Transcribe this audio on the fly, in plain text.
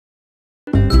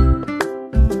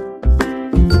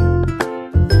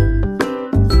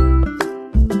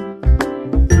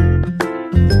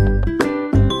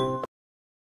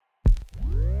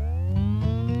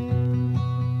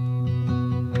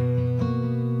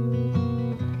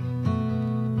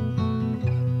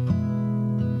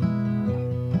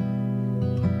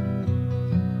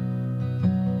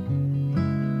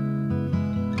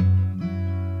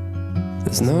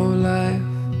There's no life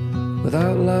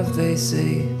without love, they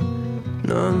say,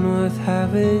 none worth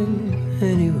having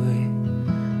anyway.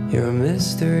 You're a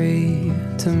mystery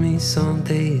to me some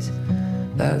days,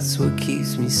 that's what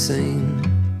keeps me sane.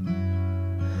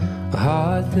 A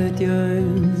heart that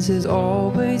yearns is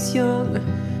always young,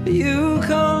 you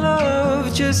can't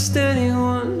love just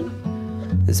anyone.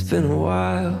 It's been a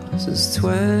while since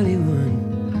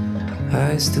 21,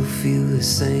 I still feel the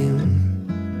same.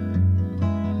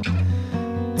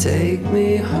 Take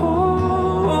me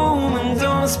home and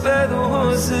don't spare the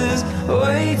horses,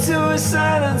 away to a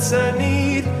silence I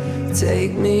need.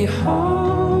 Take me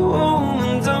home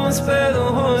and don't spare the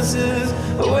horses,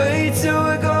 away to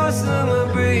a ghost of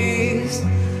a breeze.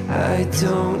 I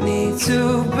don't need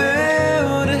to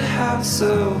build a house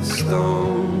of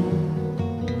stone.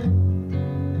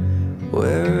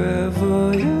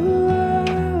 Wherever you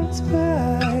are is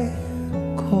where I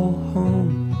call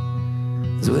home.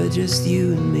 'Cause we're just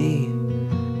you and me,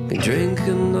 can drink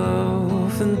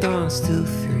enough and dance till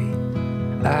 3.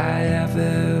 I have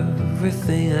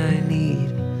everything I need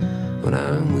when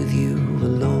I'm with you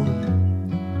alone.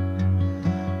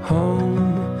 Home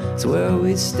is where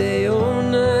we stay all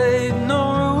night, no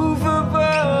roof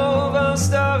above our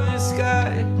starry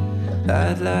sky.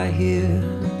 I'd lie here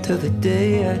till the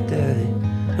day I die,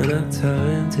 and our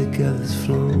time together's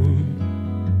flown.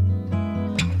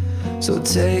 So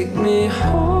take me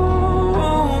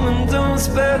home and don't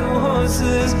spare the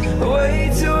horses, away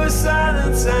to a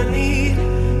silence I need.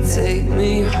 Take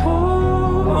me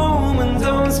home and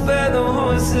don't spare the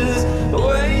horses,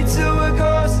 away to a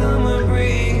ghost on the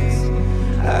breeze.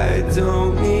 I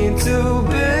don't need to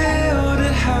build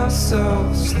a house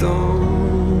of stone.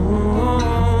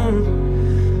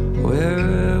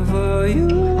 Wherever you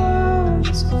are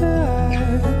is where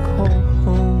I call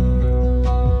home.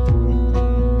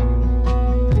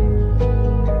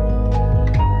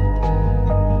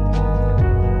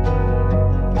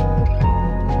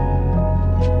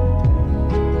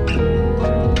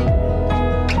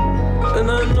 And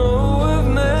I know I've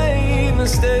made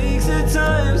mistakes at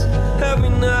times,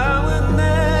 every now and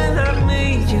then I've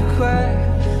made you cry.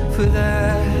 For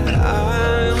that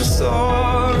I'm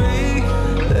sorry.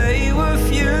 They were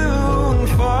few and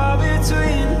far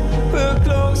between, we're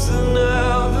closer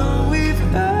now than we've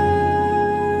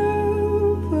ever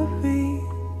been.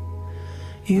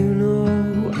 You know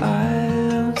I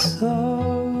am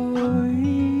sorry,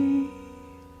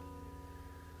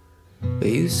 but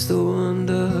you still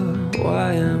wonder why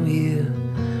I'm here.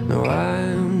 No,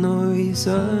 I'm no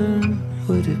reason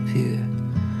would appear.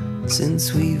 Since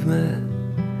we've met,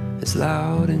 it's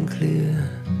loud and clear,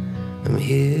 I'm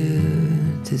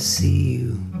here to see you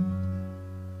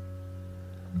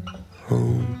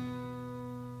home.